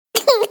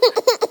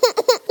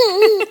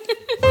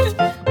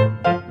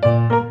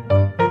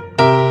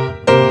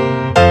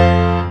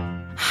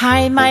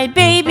my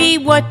baby,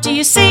 what do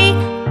you see?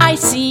 I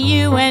see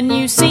you and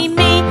you see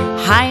me.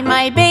 Hi,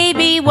 my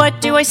baby,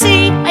 what do I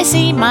see? I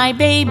see my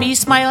baby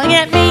smiling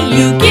at me.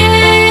 You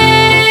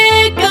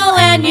giggle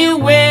and you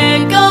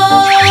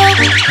wiggle.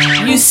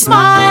 You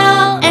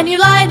smile and you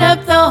light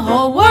up the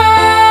whole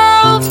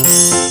world.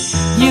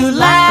 You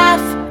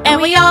laugh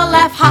and we all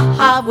laugh, ha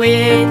ha,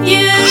 with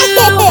you.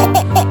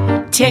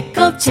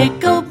 Tickle,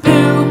 tickle,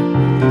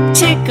 boo.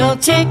 Tickle,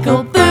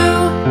 tickle, boo.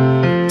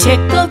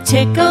 Tickle,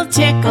 tickle,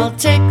 tickle,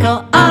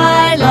 tickle,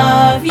 I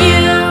love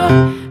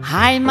you.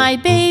 Hi, my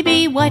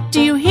baby, what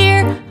do you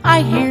hear?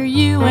 I hear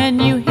you and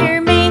you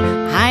hear me.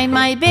 Hi,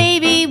 my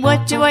baby,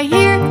 what do I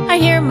hear? I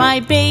hear my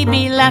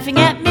baby laughing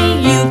at me.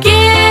 You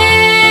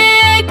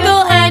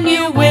giggle and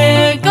you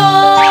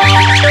wiggle.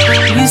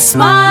 You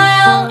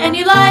smile and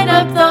you light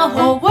up the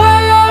whole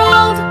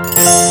world.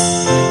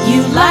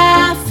 You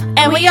laugh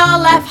and we all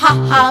laugh, ha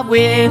ha,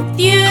 with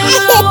you.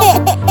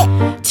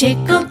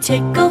 Tickle,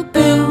 tickle,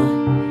 boo.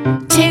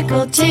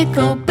 Tickle,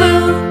 tickle,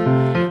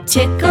 boo.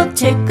 Tickle,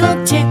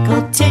 tickle,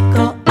 tickle,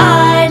 tickle,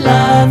 I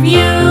love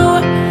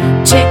you.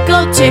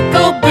 Tickle,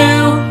 tickle,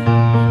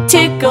 boo.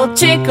 Tickle,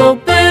 tickle,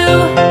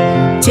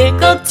 boo.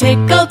 Tickle,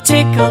 tickle,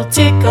 tickle,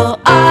 tickle,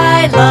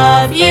 I love you.